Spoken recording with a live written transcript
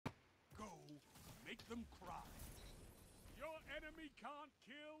make them cry. Your enemy can't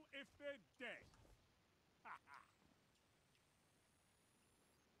kill if they're dead. Ha ha.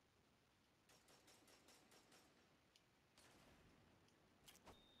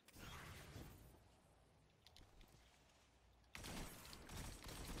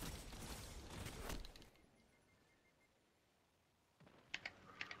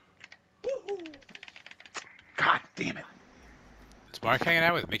 God damn it. Is Mark hanging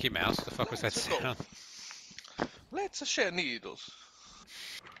out with Mickey Mouse? The fuck was that sound? Let's Shenanigans.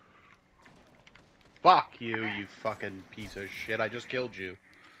 Fuck you, you fucking piece of shit. I just killed you.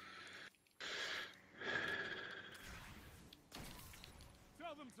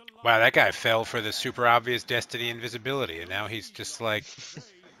 Wow, that guy fell for the super obvious Destiny invisibility, and now he's just like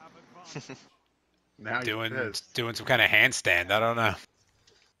Now doing some kind of handstand. I don't know.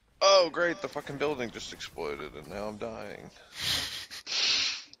 Oh great, the fucking building just exploded and now I'm dying.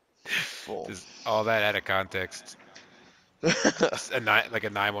 Full. Just all that out of context. Just like a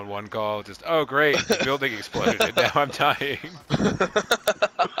 911 call. Just, oh great, the building exploded and now I'm dying.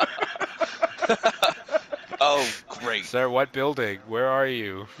 Oh great. Sir, what building? Where are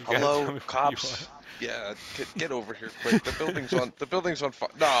you? Hello, cops. Yeah, get over here quick. The building's on fire.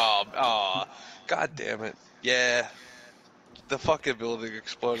 No, god damn it. Yeah. The fucking building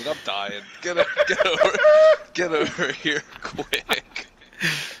exploded. I'm dying. Get over here quick.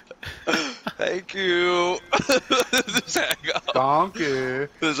 Thank you. Just hang up. Donkey.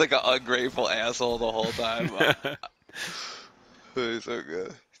 There's like an ungrateful asshole the whole time. He's so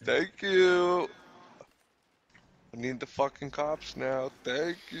good. Thank you. I need the fucking cops now.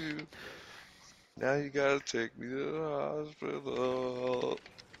 Thank you. Now you gotta take me to the hospital.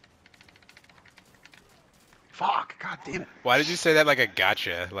 Fuck, god damn it. Why did you say that like a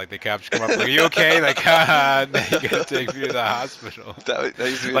gotcha? Like the cops come up like, are you okay? Like, haha, now you gotta take me to the hospital. That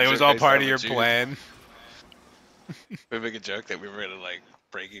used to be Like it was all part of your plan. We make a joke that we were gonna like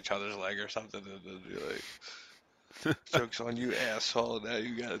break each other's leg or something and then be like, joke's on you asshole, now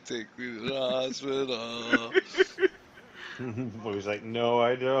you gotta take me to the hospital. He's like, no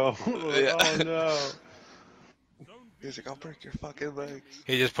I don't. Yeah. Oh no. He's like, I'll break your fucking legs.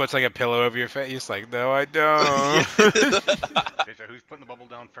 He just puts like a pillow over your face. He's like, no, I don't. Okay, so who's putting the bubble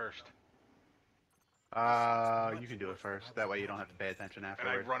down first? You can do it first. That way you don't have to pay attention And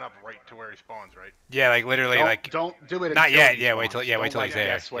afterwards. I run up right to where he spawns, right? Yeah, like literally, Don't do it. Not until yet. he Yeah, wait spawns. till Don't he's there.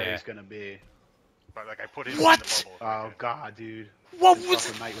 guess where Yeah. he's gonna be. But like I put him What? in the bubble. Oh god, dude. What This was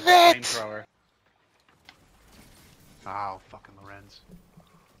fucking knight with that? the flamethrower. Oh, fucking Lorenz.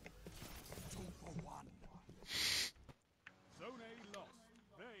 Zone A lost.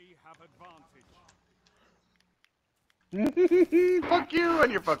 They have advantage. Fuck you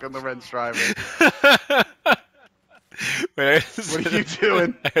and your fucking Lorenz driver. Wait, What are you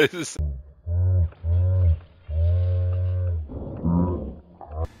doing?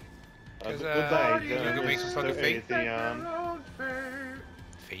 You go make some fucking faith. Atheon.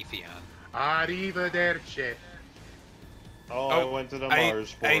 Faithion. Arrivederci. Oh, I went to the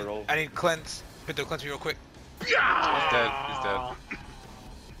Mars portal. I need cleanse. Pinto, cleanse me real quick. He's dead. He's dead.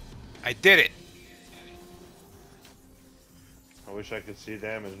 I did it. I wish I could see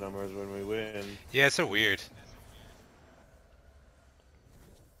damage numbers when we win. Yeah, it's so weird.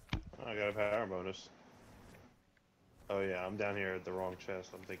 I got a power bonus. Oh yeah, I'm down here at the wrong chest.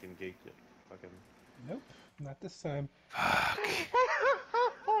 I'm thinking gate. Fucking. Nope, not this time. Fuck.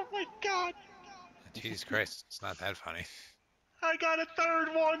 Oh my god! Jesus Christ, it's not that funny. I got a third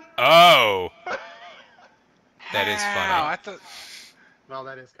one! Oh! That is Wow, funny. I thought Well,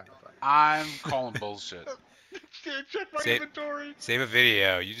 that is kind of funny. I'm calling bullshit. Check my Save- inventory! Save a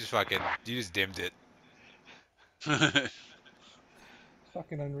video. You just dimmed it.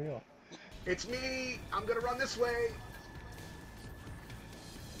 Fucking unreal. It's me! I'm gonna run this way!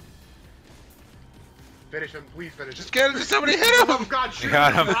 Finish him, please finish him. Just get him! Somebody hit him! Oh god, shoot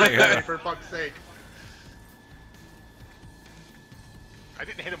got him! him, I got him. For fuck's sake. I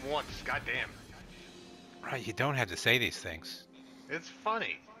didn't hit him once. Goddamn. Right, you don't have to say these things. It's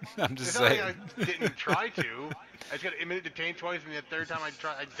funny. I'm just It's not saying. like I didn't try to. I just got imminent detained twice, and the third time I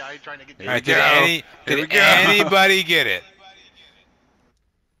died trying to get. All right, we go. did anybody get it?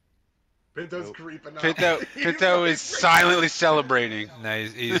 Pinto's creeping up. Pinto is silently celebrating. No,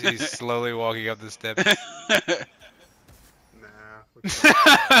 he's slowly walking up the steps. Nah.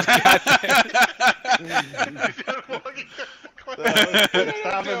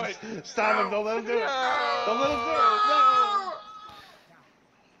 Stop him! Stop him! Don't let him do it! Don't let him do it! No!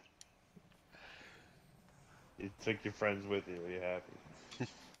 You took your friends with you. Are you happy?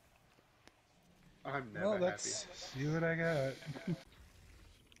 I'm never Well, happy. let's see what I got.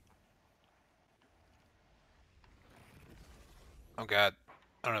 Oh god.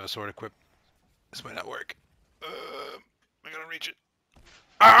 I don't have a sword equipped. This might not work. I gotta reach it.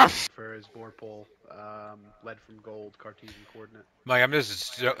 Ah! For his Vorpal, lead from gold, Cartesian coordinate. Mike, I'm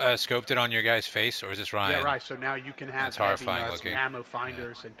just scoped it on your guy's face, or is this Ryan? Yeah, right. So now you can have That's horrifying heavy looking. ammo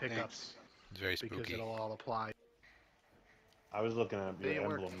finders and pickups It's very because spooky. it'll all apply. I was looking at your It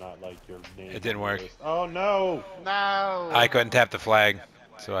worked. emblem, not like your name. It didn't on the work. list. Oh no! No. I couldn't tap the flag,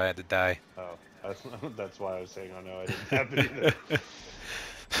 so I had to die. Oh, that's why I was saying, oh no, I didn't have it either.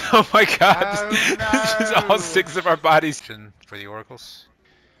 Oh my god! Oh, Just no. all 6 of our bodies for the oracles.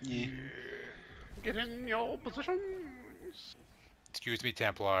 Yeah. Get in your positions. Excuse me,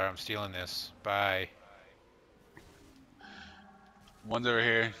 Templar. I'm stealing this. Bye. One's over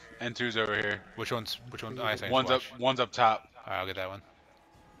here, and two's over here. Which one's? Oh, I think One's up. One's up top. Alright, I'll get that one.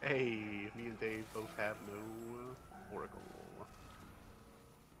 Hey, me and Dave both have no oracle.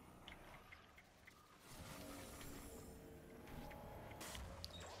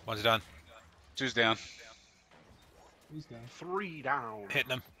 One's done. Two's down. He's down. 3 down.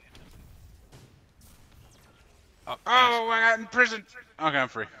 Hitting him. Oh, Oh, I got in prison. Okay, I'm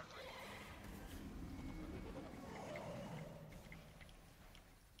free.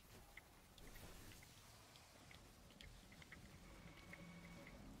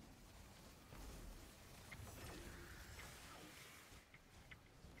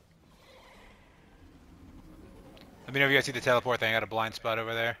 Let me know if you guys see the teleport thing. I got a blind spot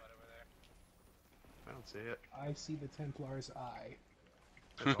over there. I don't see it. I see the Templar's eye.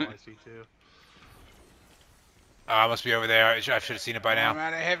 That's all I see too. Oh, it must be over there. I should have seen it by I'm now.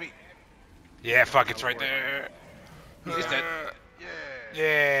 out of heavy. Yeah, fuck, it's right there. He's dead.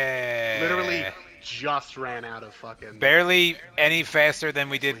 Yeah. Literally just ran out of fucking. Barely any faster than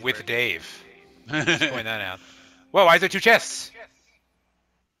we did with Dave. Just point that out. Whoa, why is there 2 chests?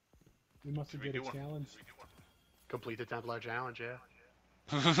 We must have did a challenge. Complete the Templar challenge,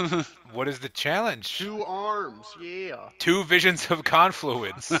 yeah. What is the challenge? 2 arms, yeah. 2 visions of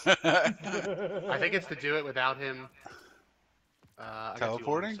confluence. I think it's to do it without him. I got 2 arms,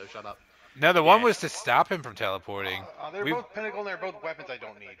 Teleporting? so shut up. No, the one was to stop him from teleporting. They're We- both pinnacle and they're both weapons I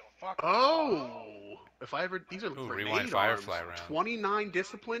don't need. Fuck. Oh! If I ever. These are Ooh, grenade rewind Firefly arms. round. 29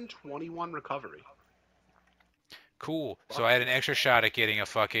 discipline, 21 recovery. Cool. So I had an extra shot at getting a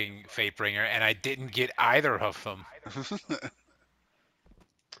fucking Fatebringer, and I didn't get either of them.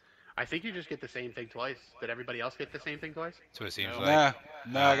 I think you just get the same thing twice. Did everybody else get the same thing twice? That's what it seems like. Nah,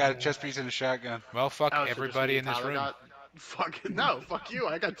 no, I got a chest piece and a shotgun. Well, fuck Oh, so just everybody me in and this Tyler room. got- Fucking no, fuck you.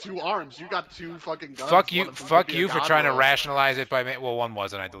 I got 2 arms. You got 2 fucking guns. Fuck one you, of them fuck could be a you for god trying to roll. rationalize it by well, one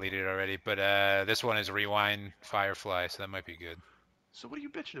wasn't. I deleted it already, but this one is rewind Firefly, so that might be good. So what are you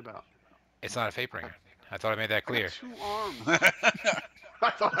bitching about? It's not a Fatebringer. I thought I made that I clear. got 2 arms. I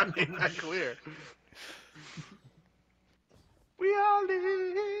thought I made that clear. We all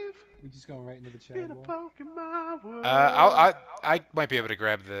live We just going right into the chat in a wall. Pokemon world. I might be able to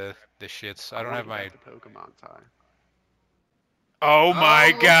grab the shits. I don't have my. The Pokemon tie. Oh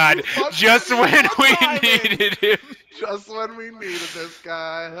my Oh, god! fuck Just you, when fuck we timing. needed him. Just when we needed this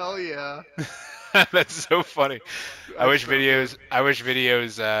guy, hell yeah. That's so funny. I wish so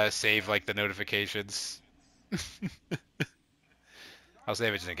videos save like the notifications. I'll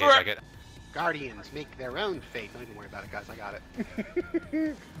save it just in case I get. Guardians make their own fate. Don't even worry about it, guys. I got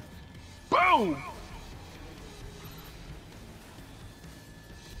it. Boom!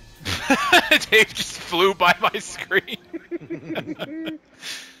 Dave just flew by my screen.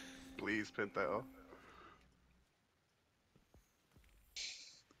 Please, Pinto.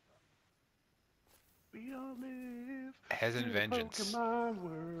 We all live Has in in a vengeance. Pokemon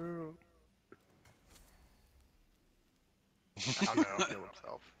world. Oh no, he'll kill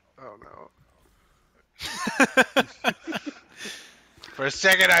himself. Oh no. For a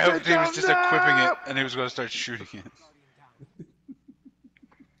second, I hoped he was just equipping it, and he was going to start shooting it.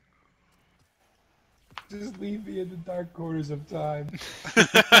 Just leave me in the dark corners of time.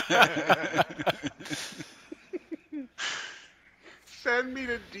 Send me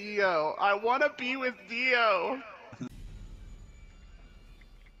to Dio. I want to be with Dio.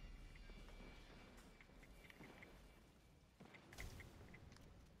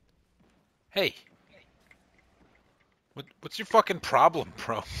 Hey. What's your fucking problem,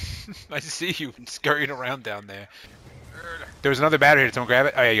 bro? I see you scurrying around down there. There was another battery. Did someone grab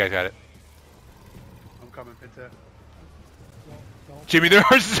it? Oh yeah, you guys got it. I'm coming, Pinto. Don't Jimmy, there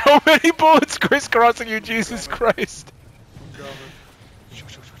are so many bullets crisscrossing you, Jesus Christ. I'm coming.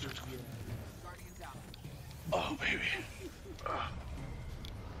 Oh, baby.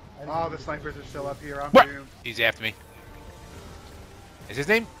 Oh, the snipers are still up here. I'm What? doomed. He's after me. Is his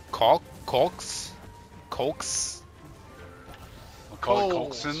name Colks? Colks? Macaulay Cole.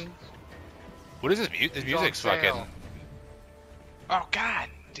 Culkin. What is this? This He's music's on fucking. sale. Oh god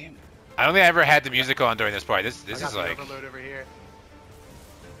damn. I don't think I ever had the music on during this part. This I got is the like overload over here.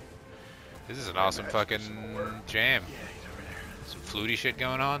 this is an awesome fucking jam. Yeah, he's over there. Some fluty shit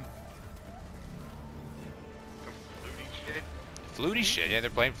going on. Some fluty shit. Fluty shit. Yeah, they're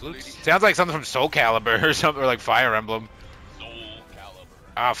playing flutes. Sounds like something from Soul Calibur or something, or like Fire Emblem. Soul Calibur.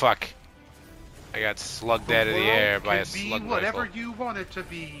 Ah, fuck. I got slugged out of the air by a Can be slug whatever rifle. you want it to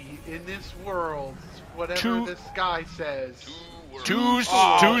be in this world. Whatever Two- this guy says. Two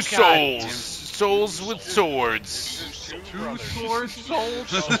God souls. Souls with swords. Two swords, souls,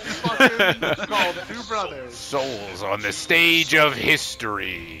 fucking it's called Two Brothers. Souls on the stage of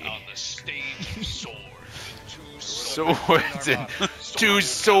history. On the stage of sword. Swords and two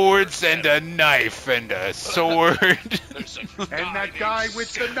swords and a knife and a sword. And that guy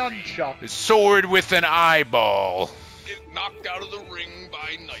with the nunchuck. A sword with an eyeball. Get knocked out of the ring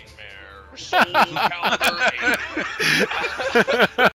by Nightmare. Soul Calibur